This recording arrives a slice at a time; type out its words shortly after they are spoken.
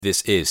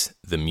This is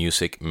the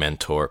Music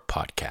Mentor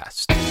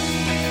Podcast.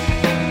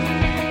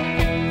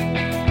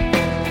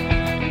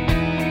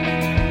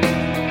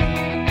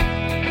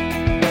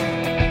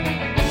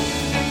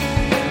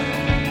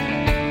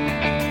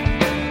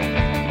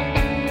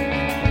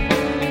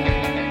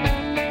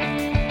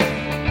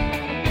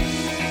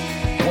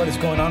 What is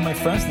going on, my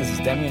friends? This is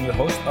Demian, your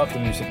host of the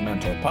Music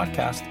Mentor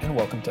Podcast, and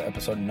welcome to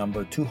episode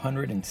number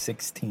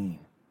 216.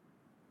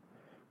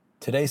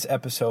 Today's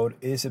episode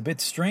is a bit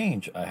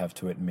strange, I have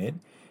to admit,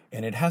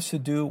 and it has to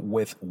do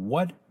with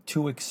what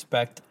to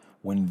expect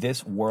when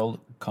this world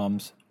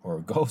comes or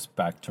goes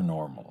back to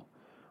normal,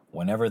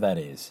 whenever that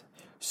is.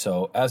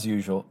 So, as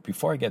usual,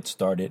 before I get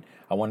started,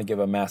 I want to give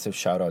a massive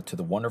shout out to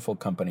the wonderful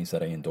companies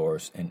that I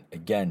endorse, and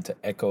again, to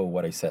echo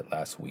what I said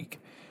last week,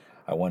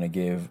 I want to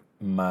give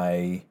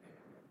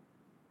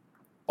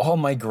all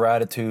my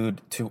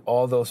gratitude to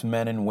all those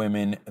men and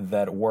women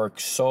that work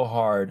so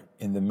hard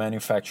in the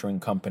manufacturing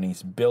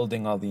companies,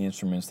 building all the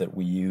instruments that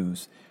we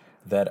use,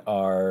 that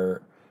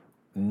are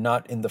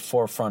not in the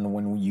forefront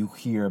when you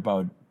hear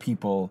about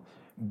people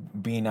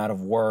being out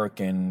of work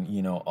and,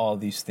 all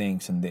these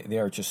things. And they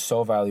are just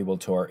so valuable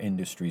to our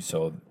industry.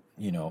 So,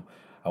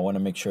 I want to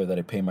make sure that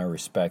I pay my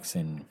respects,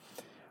 and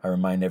I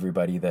remind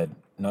everybody that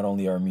not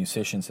only are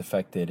musicians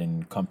affected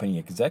and company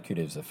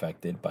executives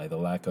affected by the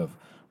lack of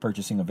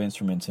purchasing of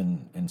instruments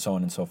and so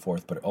on and so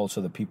forth, but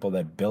also the people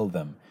that build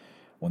them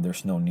when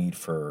there's no need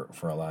for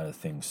a lot of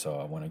things. So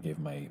I want to give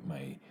my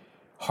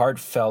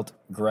heartfelt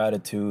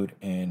gratitude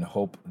and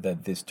hope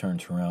that this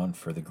turns around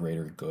for the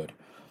greater good.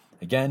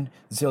 Again,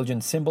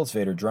 Zildjian cymbals,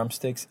 Vader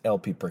drumsticks,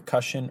 LP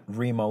percussion,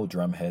 Remo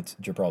drumheads,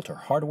 Gibraltar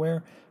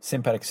hardware,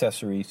 Simpad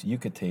accessories,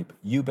 Yuka tape,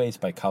 U-Bass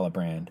by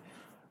Calibrand,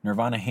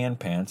 Nirvana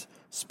handpans,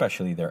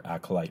 especially their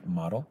Acolyte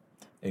model,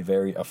 a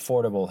very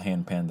affordable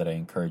handpan that I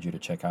encourage you to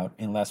check out.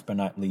 And last but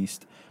not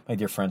least, my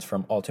dear friends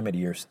from Ultimate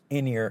Ears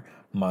in-ear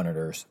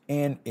monitors.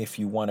 And if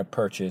you want to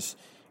purchase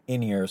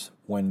in-ears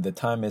when the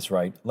time is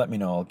right, let me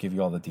know. I'll give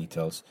you all the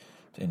details,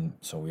 and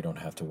so we don't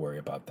have to worry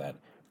about that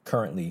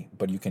currently.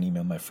 But you can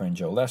email my friend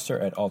Joe Lester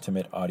at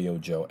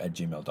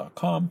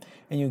ultimateaudiojoe@gmail.com,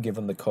 and you give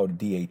him the code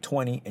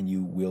DA20, and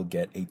you will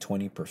get a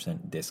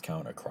 20%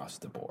 discount across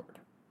the board.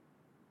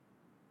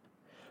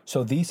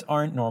 So these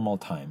aren't normal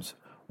times,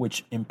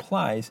 which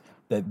implies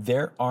that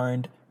there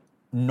aren't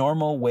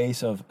normal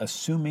ways of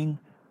assuming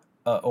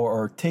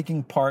or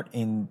taking part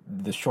in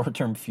the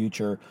short-term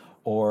future,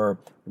 or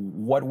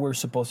what we're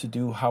supposed to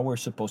do, how we're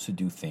supposed to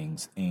do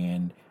things.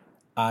 And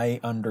I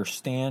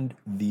understand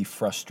the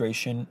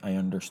frustration. I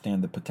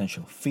understand the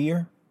potential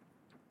fear.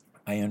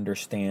 I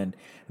understand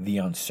the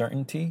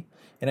uncertainty.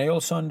 And I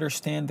also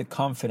understand the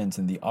confidence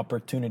and the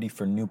opportunity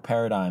for new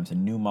paradigms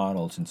and new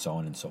models and so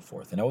on and so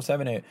forth. And I was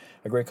having a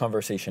great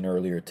conversation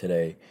earlier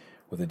today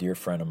with a dear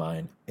friend of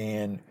mine,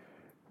 and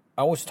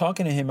I was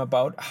talking to him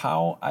about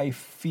how I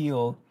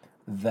feel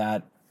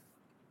that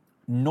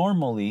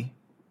normally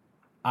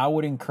I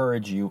would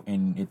encourage you,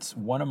 and it's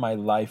one of my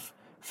life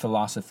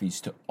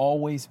philosophies, to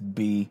always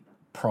be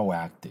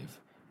proactive,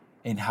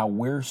 and how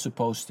we're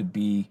supposed to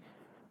be,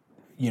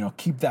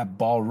 keep that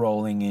ball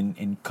rolling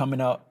and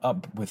coming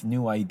up with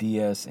new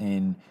ideas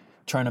and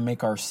trying to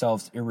make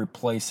ourselves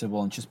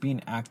irreplaceable, and just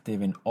being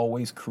active and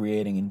always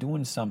creating and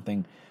doing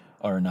something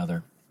or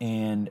another.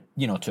 And,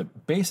 to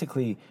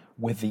basically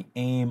with the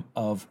aim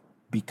of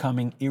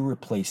becoming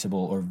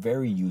irreplaceable or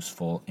very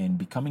useful, and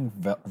becoming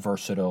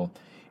versatile,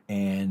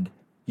 and,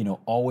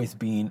 always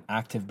being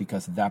active,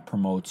 because that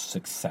promotes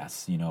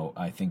success.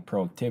 I think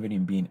proactivity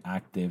and being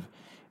active,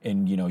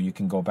 and, you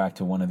can go back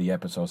to one of the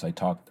episodes I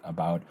talked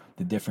about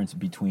the difference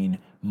between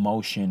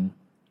motion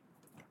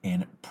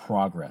and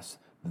progress.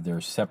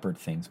 They're separate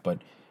things, but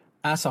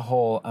as a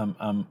whole,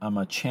 I'm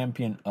a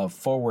champion of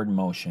forward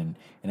motion,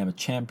 and I'm a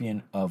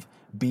champion of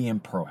being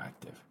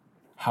proactive.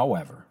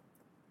 However,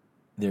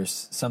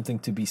 there's something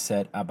to be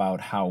said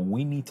about how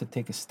we need to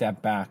take a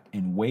step back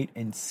and wait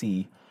and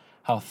see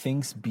how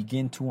things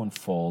begin to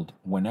unfold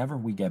whenever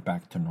we get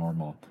back to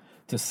normal,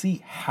 to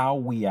see how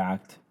we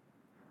act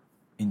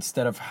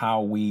instead of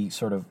how we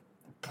sort of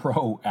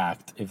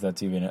pro-act, if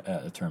that's even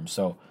a term.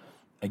 So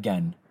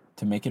again,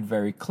 to make it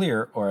very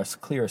clear, or as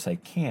clear as I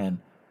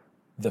can,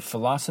 the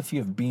philosophy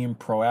of being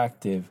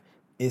proactive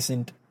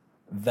isn't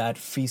that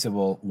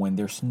feasible when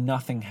there's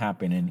nothing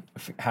happening,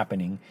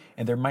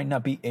 and there might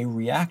not be a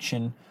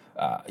reaction,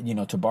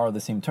 to borrow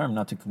the same term,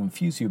 not to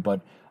confuse you,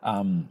 but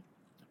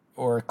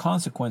or a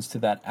consequence to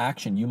that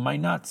action. You might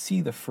not see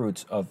the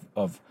fruits of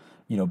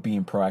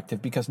being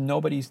proactive, because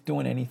nobody's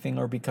doing anything,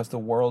 or because the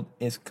world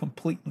is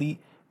completely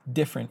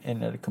different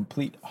and at a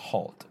complete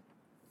halt.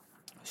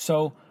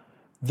 So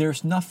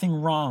there's nothing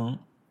wrong,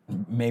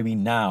 maybe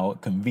now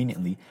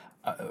conveniently,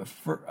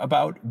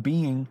 about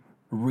being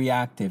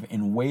reactive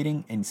and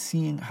waiting and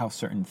seeing how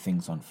certain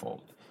things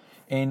unfold.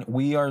 And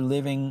we are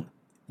living,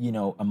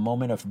 a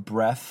moment of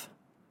breath,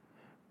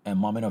 a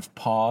moment of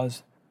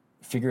pause,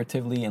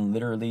 figuratively and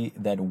literally,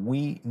 that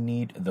we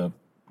need the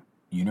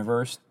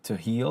universe to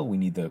heal. We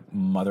need the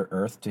Mother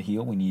Earth to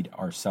heal. We need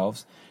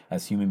ourselves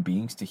as human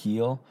beings to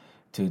heal.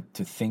 to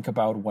think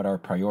about what our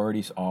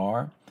priorities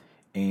are,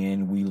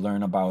 and we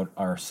learn about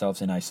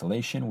ourselves in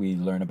isolation. We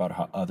learn about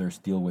how others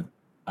deal with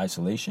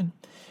isolation,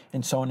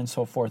 and so on and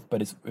so forth.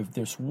 But if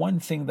there's one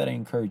thing that I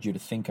encourage you to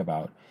think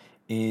about,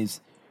 is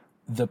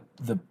the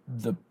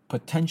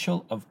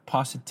potential of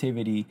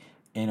positivity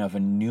and of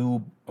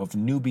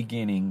new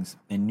beginnings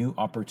and new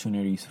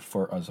opportunities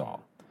for us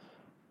all.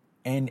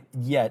 And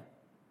yet,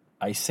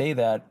 I say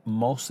that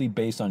mostly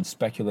based on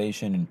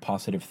speculation and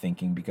positive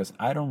thinking, because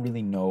I don't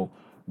really know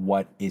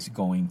what is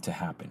going to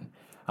happen.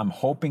 I'm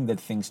hoping that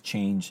things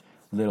change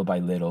little by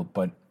little,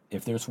 but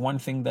if there's one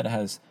thing that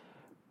has,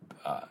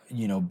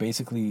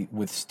 basically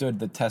withstood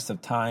the test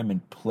of time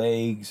and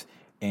plagues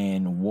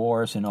and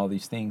wars and all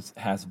these things,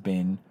 has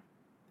been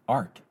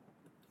art.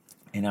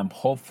 And I'm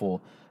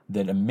hopeful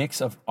that a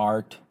mix of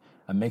art,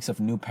 a mix of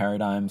new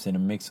paradigms, and a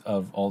mix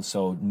of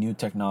also new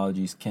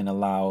technologies can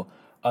allow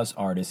us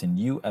artists and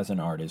you as an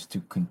artist to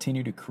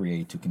continue to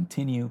create, to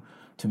continue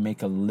to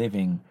make a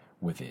living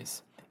with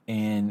this.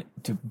 And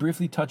to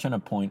briefly touch on a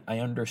point, I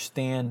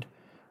understand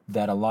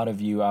that a lot of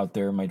you out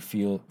there might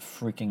feel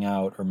freaking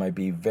out or might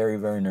be very,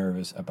 very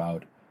nervous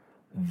about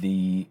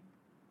the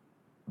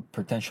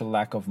potential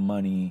lack of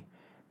money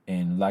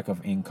and lack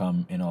of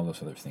income and all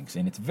those other things.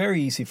 And it's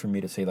very easy for me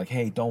to say, like,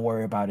 hey, don't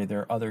worry about it. There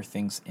are other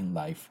things in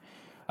life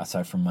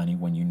aside from money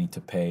when you need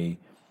to pay,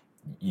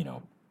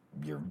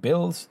 your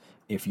bills.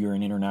 If you're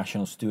an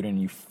international student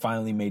and you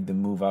finally made the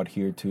move out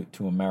here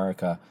to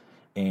America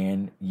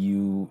and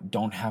you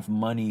don't have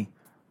money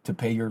to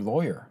pay your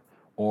lawyer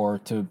or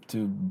to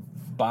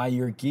buy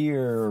your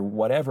gear or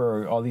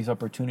whatever, all these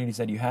opportunities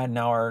that you had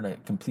now are at a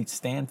complete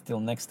standstill.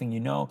 Next thing you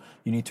know,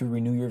 you need to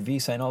renew your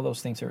visa, and all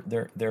those things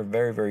they're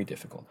very, very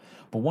difficult.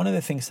 But one of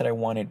the things that I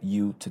wanted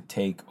you to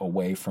take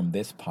away from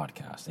this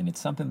podcast, and it's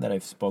something that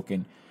I've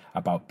spoken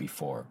about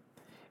before,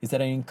 is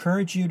that I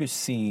encourage you to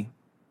see,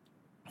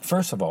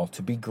 first of all,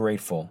 to be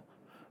grateful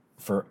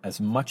for as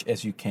much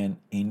as you can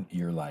in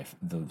your life.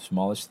 The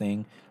smallest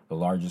thing, the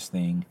largest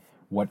thing,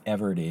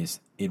 whatever it is,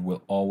 it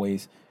will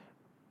always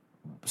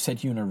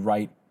set you in a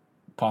right,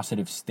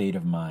 positive state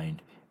of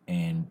mind.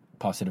 And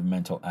positive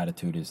mental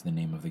attitude is the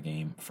name of the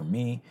game for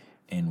me,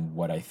 and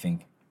what I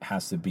think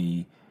has to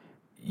be,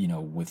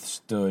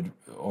 withstood,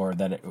 or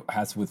that it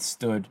has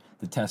withstood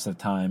the test of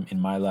time in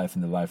my life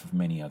and the life of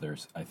many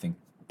others. I think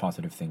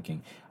positive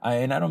thinking.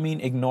 And I don't mean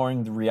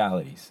ignoring the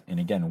realities. And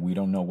again, we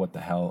don't know what the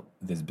hell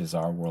this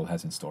bizarre world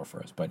has in store for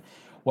us. But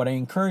what I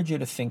encourage you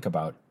to think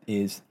about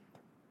is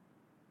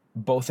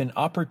both in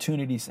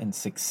opportunities and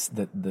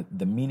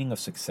the meaning of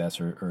success,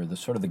 or the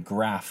sort of the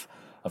graph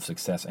of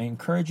success. I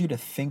encourage you to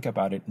think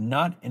about it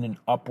not in an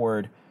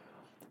upward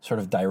sort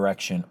of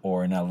direction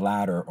or in a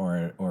ladder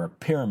or a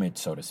pyramid,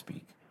 so to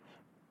speak.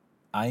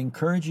 I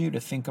encourage you to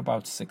think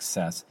about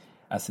success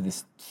as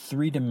this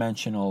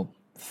three-dimensional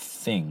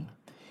thing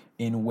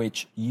in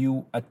which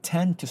you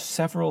attend to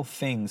several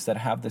things that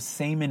have the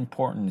same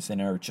importance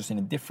and are just in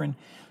a different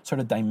sort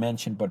of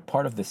dimension, but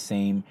part of the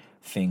same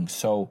thing.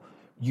 So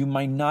you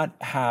might not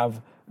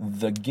have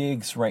the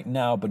gigs right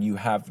now, but you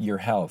have your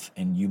health,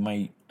 and you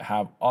might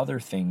have other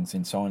things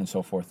and so on and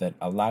so forth that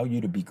allow you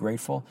to be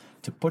grateful,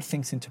 to put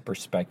things into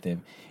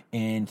perspective,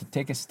 and to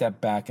take a step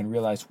back and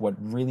realize what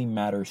really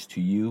matters to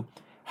you,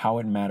 how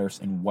it matters,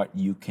 and what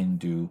you can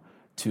do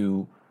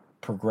to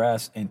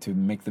progress and to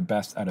make the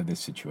best out of this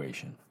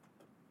situation.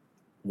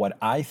 What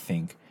I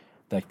think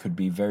that could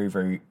be very,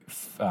 very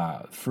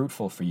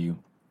fruitful for you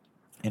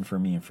and for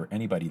me and for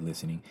anybody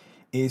listening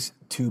is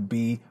to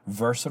be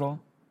versatile,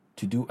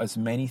 to do as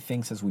many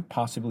things as we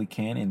possibly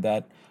can. And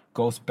that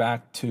goes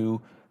back to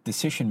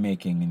decision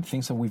making and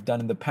things that we've done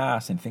in the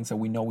past and things that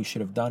we know we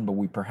should have done, but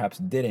we perhaps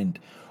didn't,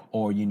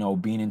 or,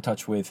 being in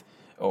touch with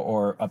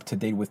or up to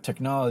date with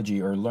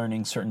technology, or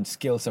learning certain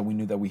skills that we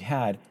knew that we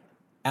had.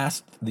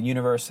 As the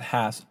universe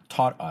has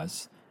taught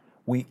us,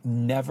 we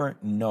never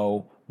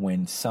know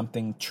when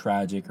something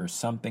tragic or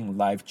something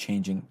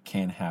life-changing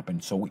can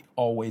happen. So we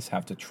always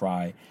have to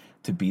try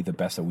to be the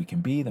best that we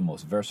can be, the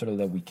most versatile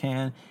that we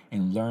can,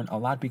 and learn a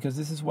lot, because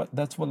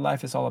that's what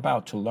life is all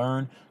about: to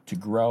learn, to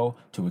grow,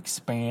 to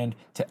expand,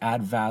 to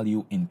add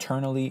value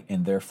internally,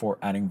 and therefore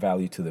adding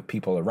value to the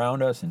people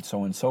around us, and so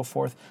on and so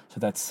forth.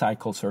 So that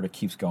cycle sort of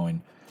keeps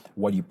going.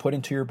 What you put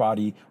into your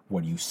body,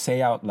 what you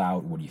say out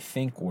loud, what you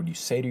think, what you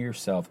say to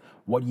yourself,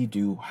 what you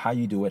do, how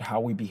you do it, how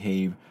we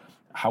behave,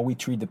 how we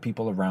treat the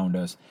people around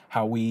us,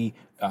 how we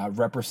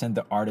represent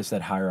the artists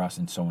that hire us,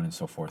 and so on and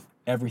so forth.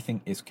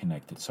 Everything is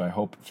connected. So I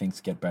hope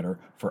things get better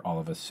for all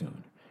of us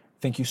soon.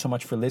 Thank you so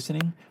much for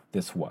listening.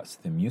 This was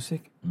the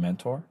Music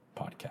Mentor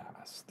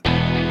Podcast.